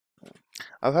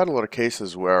I've had a lot of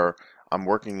cases where I'm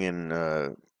working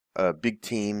in big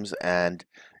teams and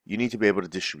you need to be able to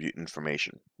distribute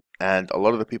information. And a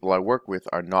lot of the people I work with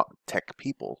are not tech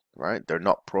people, right? They're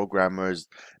not programmers.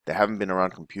 They haven't been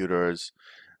around computers,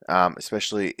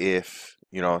 especially if,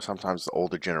 sometimes the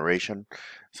older generation,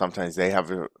 sometimes they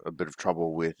have a bit of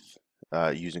trouble with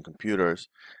using computers.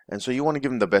 And so you want to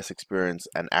give them the best experience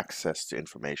and access to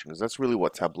information because that's really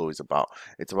what Tableau is about.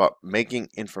 It's about making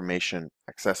information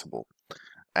accessible.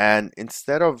 And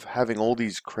instead of having all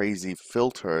these crazy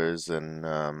filters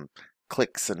and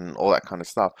clicks and all that kind of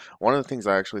stuff, one of the things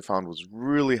I actually found was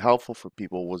really helpful for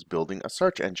people was building a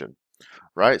search engine,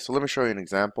 right? So let me show you an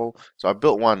example. So I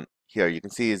built one here. You can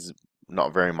see is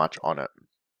not very much on it,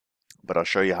 but I'll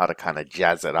show you how to kind of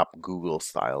jazz it up Google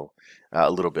style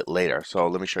a little bit later. So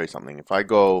let me show you something. If I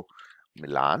go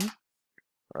Milan,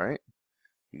 right,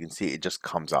 you can see it just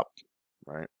comes up,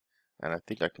 right? And I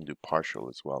think I can do partial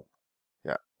as well.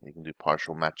 Yeah, you can do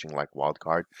partial matching like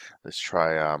wildcard. Let's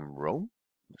try Rome.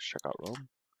 Let's check out Rome.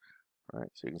 All right,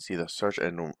 so you can see the search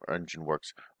engine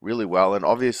works really well, and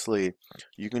obviously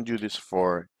you can do this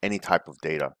for any type of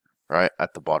data, right?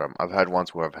 At the bottom, I've had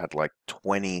ones where I've had like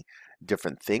 20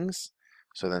 different things.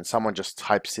 So then someone just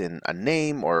types in a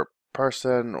name or a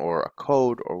person or a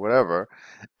code or whatever,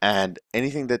 and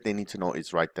anything that they need to know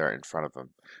is right there in front of them.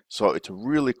 So it's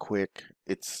really quick.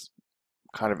 It's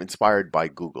kind of inspired by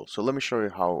Google. So let me show you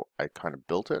how I kind of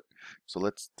built it. So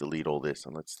let's delete all this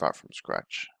and let's start from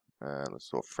scratch. Let's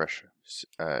do a fresh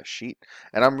sheet.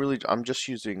 And I'm just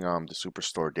using the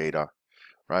Superstore data,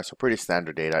 right? So pretty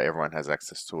standard data. Everyone has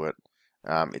access to it.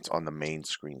 It's on the main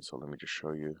screen. So let me just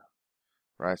show you,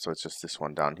 right? So it's just this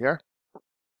one down here,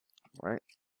 right?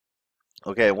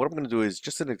 Okay, what I'm going to do is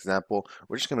just an example.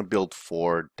 We're just going to build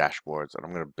 4 dashboards, and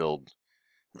I'm going to build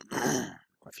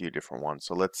a few different ones.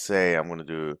 So let's say I'm going to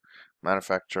do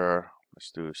manufacturer,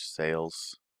 let's do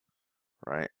sales,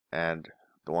 right? And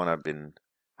the one I've been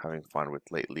having fun with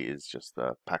lately is just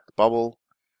the packed bubble,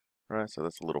 right? So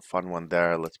that's a little fun one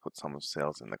there. Let's put some of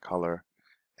sales in the color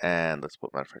and let's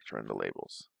put manufacturer in the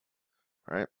labels,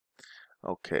 right?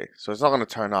 Okay, so it's not going to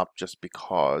turn up just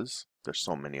because there's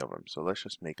so many of them. So let's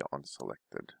just make it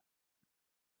unselected,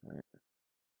 right?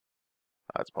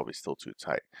 It's probably still too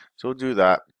tight. So we'll do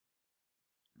that.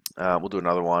 We'll do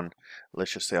another one.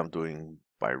 Let's just say I'm doing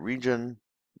by region.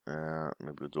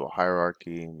 Maybe we'll do a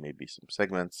hierarchy, maybe some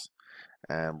segments,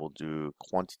 and we'll do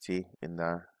quantity in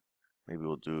there. Maybe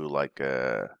we'll do like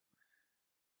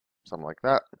something like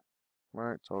that.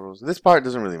 Right, totals. This part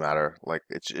doesn't really matter. Like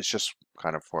it's just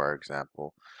kind of for our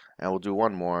example. And we'll do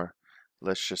one more.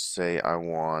 Let's just say I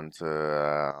want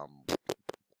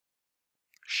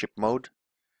ship mode,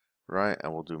 right?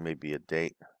 And we'll do maybe a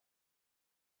date,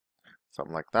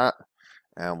 something like that.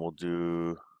 And we'll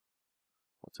do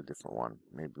what's a different one?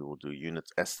 Maybe we'll do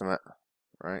units estimate,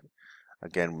 right?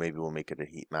 Again, maybe we'll make it a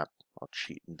heat map. I'll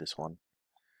cheat in this one.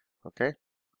 Okay.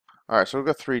 All right. So we've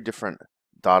got 3 different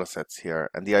data sets here,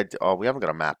 and the idea. Oh, we haven't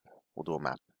got a map. We'll do a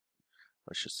map.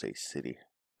 Let's just say city,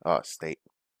 state,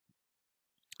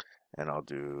 and I'll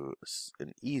do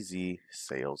an easy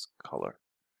sales color.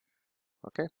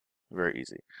 Okay. Very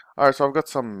easy. All right. So I've got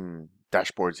some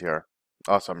dashboards here.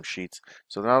 Some sheets.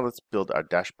 So now let's build our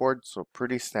dashboard. So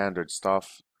pretty standard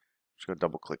stuff. Just gonna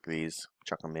double click these,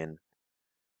 chuck them in.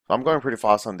 So I'm going pretty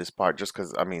fast on this part just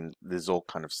because, I mean, this is all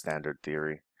kind of standard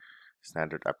theory,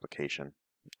 standard application.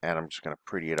 And I'm just going to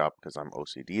pretty it up because I'm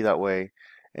OCD that way.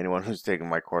 Anyone who's taken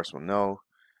my course will know.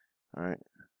 All right.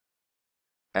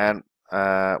 And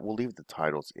we'll leave the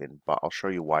titles in, but I'll show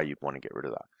you why you'd want to get rid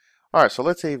of that. All right, so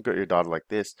let's say you've got your data like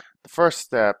this. The first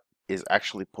step is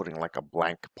actually putting like a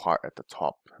blank part at the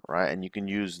top, right? And you can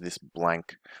use this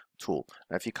blank tool.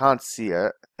 Now, if you can't see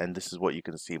it, and this is what you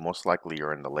can see, most likely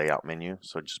you're in the layout menu.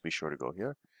 So just be sure to go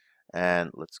here.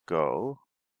 And let's go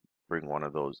bring one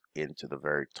of those into the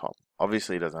very top.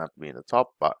 Obviously, it doesn't have to be in the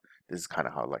top, but this is kind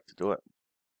of how I like to do it.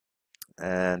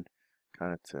 And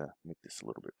kind of to make this a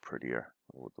little bit prettier,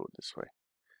 we'll do it this way,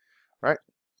 right?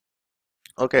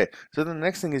 Okay, so the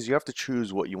next thing is you have to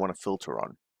choose what you want to filter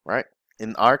on, right?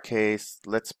 In our case,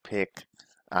 let's pick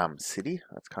city.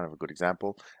 That's kind of a good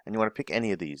example. And you want to pick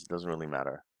any of these. It doesn't really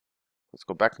matter. Let's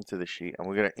go back into the sheet, and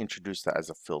we're going to introduce that as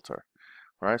a filter.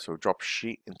 All right, so drop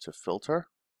sheet into filter,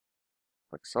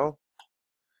 like so.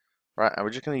 Right, and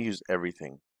we're just going to use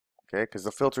everything, okay? Because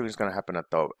the filtering is going to happen at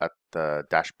the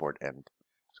dashboard end.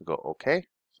 So go OK.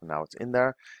 So now it's in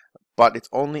there, but it's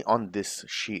only on this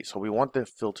sheet. So we want the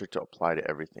filter to apply to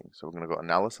everything. So we're going to go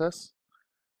analysis,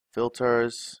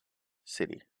 filters,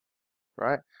 city,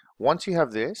 right? Once you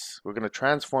have this, we're going to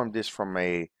transform this from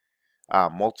a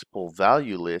multiple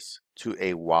value list to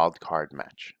a wildcard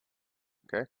match.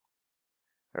 Okay,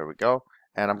 there we go.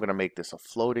 And I'm going to make this a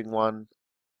floating one.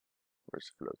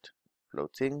 Where's float?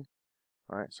 Floating.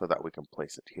 All right, so that we can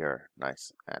place it here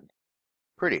nice and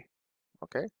pretty.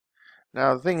 Okay.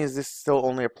 Now the thing is, this still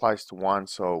only applies to one,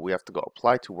 so we have to go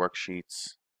apply to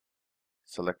worksheets,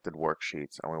 selected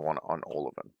worksheets, and we want it on all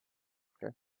of them.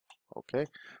 Okay. Okay.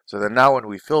 So then now when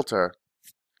we filter,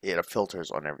 it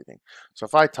filters on everything. So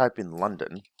if I type in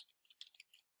London,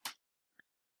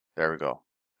 there we go.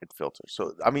 It filters.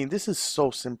 So, I mean, this is so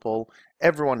simple.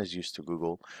 Everyone is used to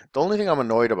Google. The only thing I'm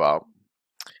annoyed about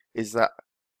is that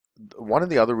one of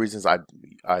the other reasons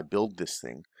I build this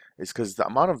thing is because the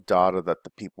amount of data that the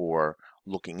people were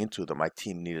looking into that my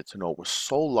team needed to know was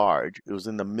so large. It was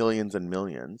in the millions and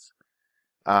millions.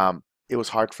 It was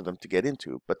hard for them to get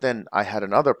into. But then I had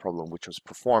another problem, which was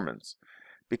performance.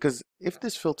 Because if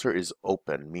this filter is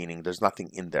open, meaning there's nothing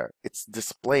in there, it's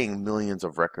displaying millions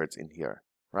of records in here,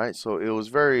 right? So it was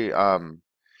very,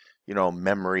 you know,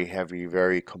 memory heavy,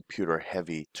 very computer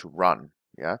heavy to run.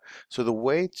 Yeah. So the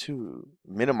way to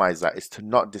minimize that is to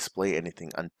not display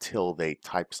anything until they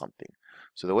type something.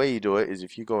 So the way you do it is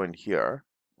if you go in here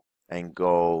and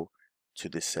go to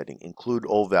this setting, include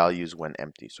all values when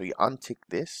empty. So you untick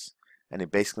this and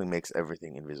it basically makes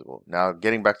everything invisible. Now,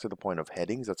 getting back to the point of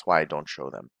headings, that's why I don't show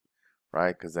them,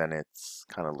 right? Because then it's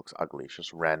kind of looks ugly. It's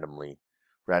just random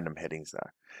headings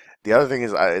there. The other thing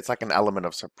is it's like an element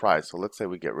of surprise. So let's say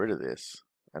we get rid of this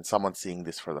and someone's seeing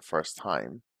this for the first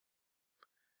time,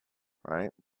 right?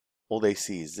 All they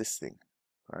see is this thing,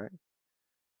 right?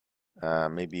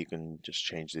 Maybe you can just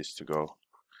change this to go,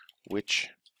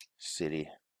 which city,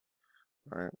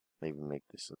 right? Maybe make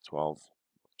this a 12.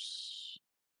 Oops.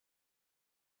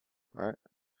 Right?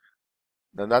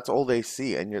 Then that's all they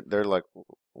see, and they're like,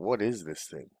 "What is this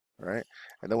thing?" Right?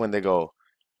 And then when they go,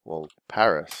 "Well,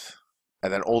 Paris,"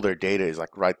 and then all their data is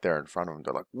like right there in front of them,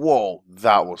 they're like, "Whoa,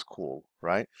 that was cool!"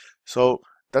 Right? So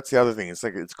that's the other thing. It's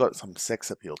like it's got some sex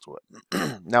appeal to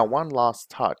it. Now, one last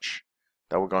touch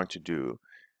that we're going to do,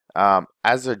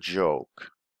 as a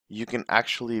joke, you can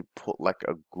actually put like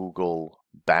a Google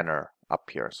banner up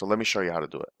here. So let me show you how to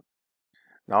do it.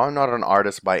 Now, I'm not an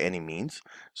artist by any means.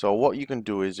 So what you can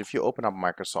do is if you open up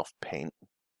Microsoft Paint,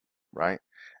 right?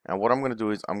 And what I'm going to do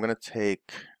is I'm going to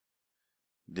take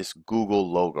this Google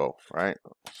logo, right?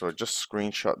 So just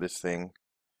screenshot this thing.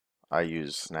 I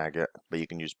use Snagit, but you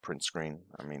can use print screen.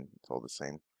 I mean, it's all the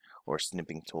same. Or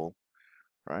snipping tool,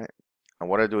 right? And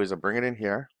what I do is I bring it in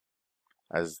here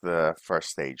as the first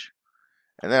stage.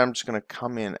 And then I'm just going to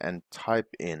come in and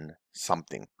type in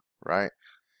something, right?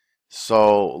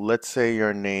 So let's say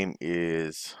your name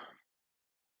is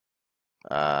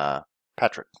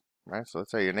Patrick, right? So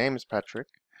let's say your name is Patrick.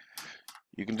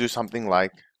 You can do something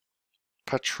like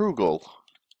Patrugal,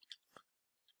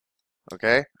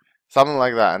 okay? Something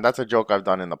like that. And that's a joke I've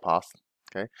done in the past,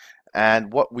 okay?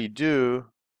 And what we do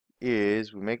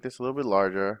is we make this a little bit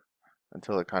larger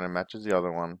until it kind of matches the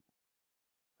other one.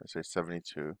 Let's say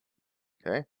 72,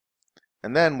 okay?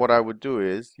 And then what I would do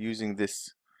is using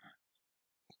this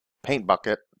paint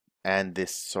bucket and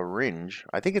this syringe,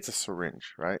 I think it's a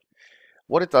syringe, right?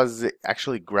 What it does is it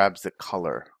actually grabs the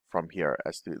color from here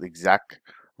as to the exact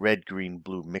red, green,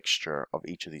 blue mixture of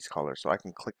each of these colors. So I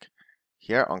can click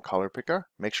here on color picker.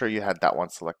 Make sure you had that one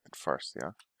selected first,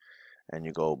 yeah? And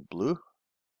you go blue,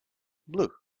 blue,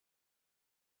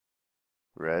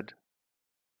 red,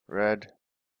 red,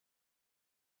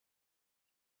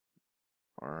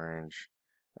 orange,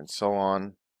 and so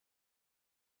on.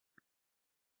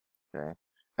 Okay.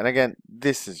 And again,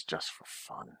 this is just for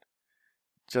fun.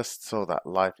 Just so that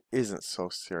life isn't so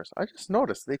serious. I just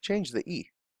noticed they changed the E.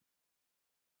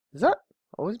 Is that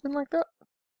always been like that?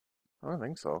 I don't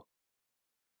think so.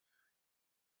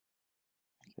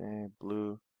 Okay,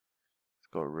 blue. Let's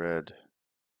go red.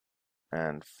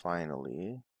 And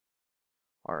finally,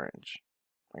 orange.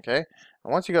 Okay,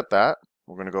 and once you got that,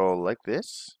 we're going to go like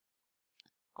this.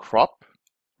 Crop.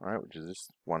 All right, which is this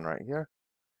one right here.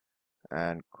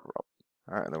 And crop.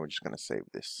 All right, and then we're just going to save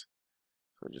this.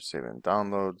 So just save it in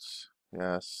downloads.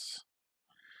 Yes.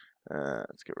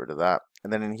 Let's get rid of that.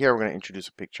 And then in here, we're going to introduce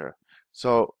a picture.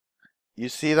 So you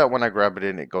see that when I grab it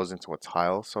in, it goes into a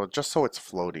tile. So just so it's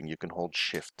floating, you can hold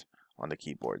shift on the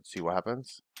keyboard. See what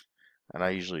happens? And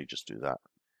I usually just do that.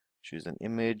 Choose an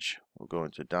image. We'll go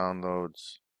into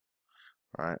downloads.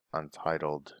 All right,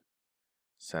 untitled,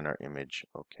 center image.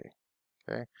 Okay.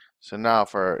 Okay. So now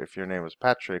for if your name was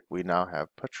Patrick, we now have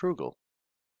Patrugal.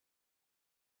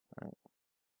 All right.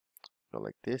 Go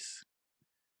like this.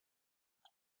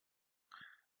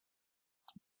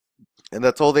 And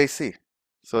that's all they see.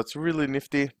 So it's really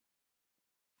nifty.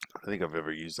 I don't think I've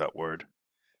ever used that word.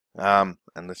 And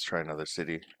let's try another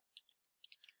city.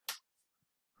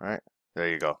 All right, there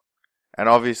you go. And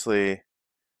obviously,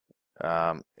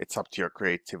 it's up to your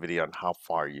creativity on how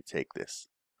far you take this,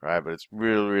 right? But it's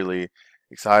really, really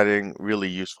exciting, really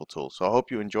useful tool. So I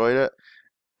hope you enjoyed it,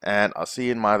 and I'll see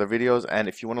you in my other videos. And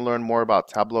if you want to learn more about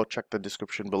Tableau, check the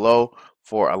description below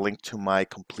for a link to my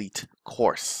complete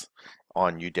course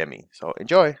on Udemy. So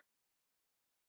enjoy.